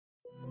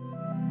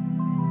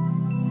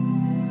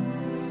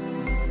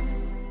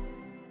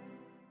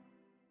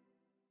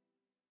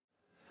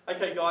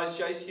Okay guys,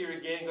 Jace here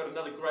again, got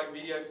another great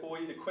video for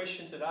you. The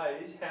question today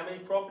is, how many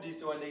properties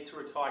do I need to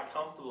retire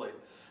comfortably?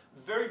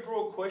 Very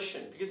broad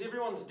question, because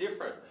everyone's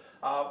different.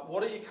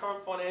 What are your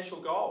current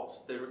financial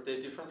goals? They're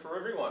different for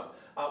everyone.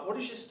 What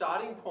is your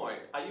starting point?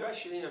 Are you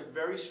actually in a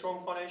very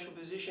strong financial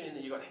position in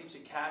that you've got heaps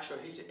of cash or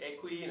heaps of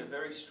equity and a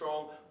very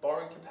strong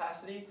borrowing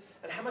capacity?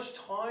 And how much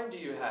time do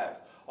you have?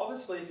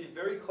 Obviously, if you're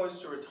very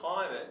close to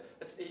retirement,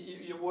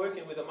 you're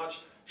working with a much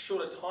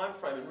shorter time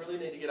frame and really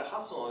need to get a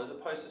hustle on, as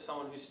opposed to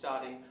someone who's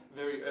starting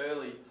very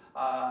early,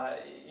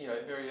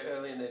 very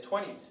early in their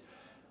 20s.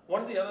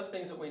 One of the other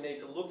things that we need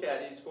to look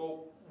at is,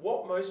 well,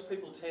 what most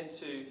people tend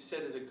to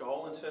set as a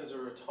goal in terms of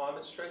a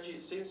retirement strategy.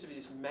 It seems to be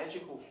this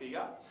magical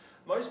figure.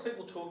 Most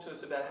people talk to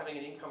us about having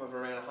an income of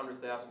around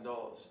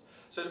 $100,000.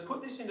 So to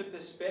put this into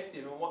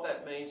perspective and what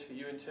that means for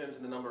you in terms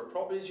of the number of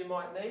properties you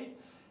might need,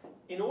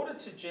 in order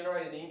to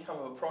generate an income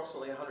of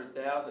approximately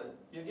 $100,000,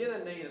 you're going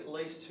to need at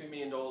least $2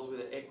 million worth of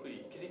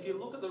equity. Because if you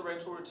look at the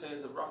rental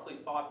returns of roughly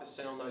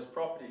 5% on those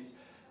properties,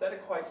 that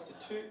equates to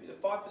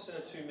 5%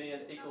 of $2 million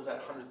equals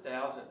that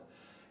 $100,000.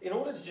 In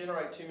order to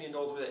generate $2 million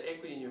worth of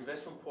equity in your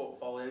investment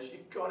portfolios,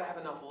 you've got to have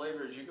enough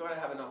leverage, you've got to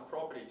have enough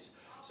properties.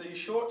 So your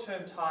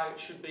short-term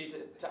target should be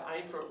to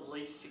aim for at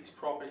least 6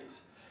 properties.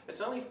 It's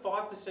only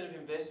 5% of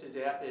investors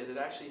out there that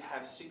actually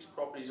have 6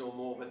 properties or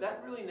more, but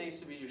that really needs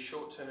to be your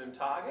short-term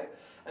target.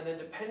 And then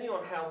depending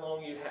on how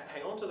long you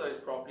hang on to those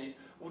properties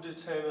will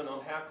determine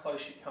on how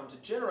close you come to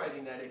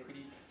generating that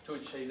equity to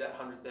achieve that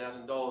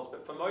 $100,000.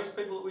 But for most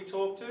people that we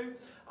talk to,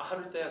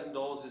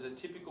 $100,000 is a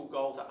typical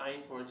goal to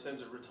aim for in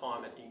terms of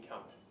retirement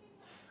income.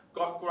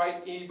 Got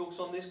great ebooks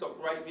on this, got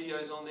great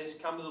videos on this.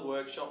 Come to the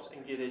workshops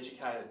and get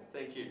educated.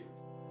 Thank you.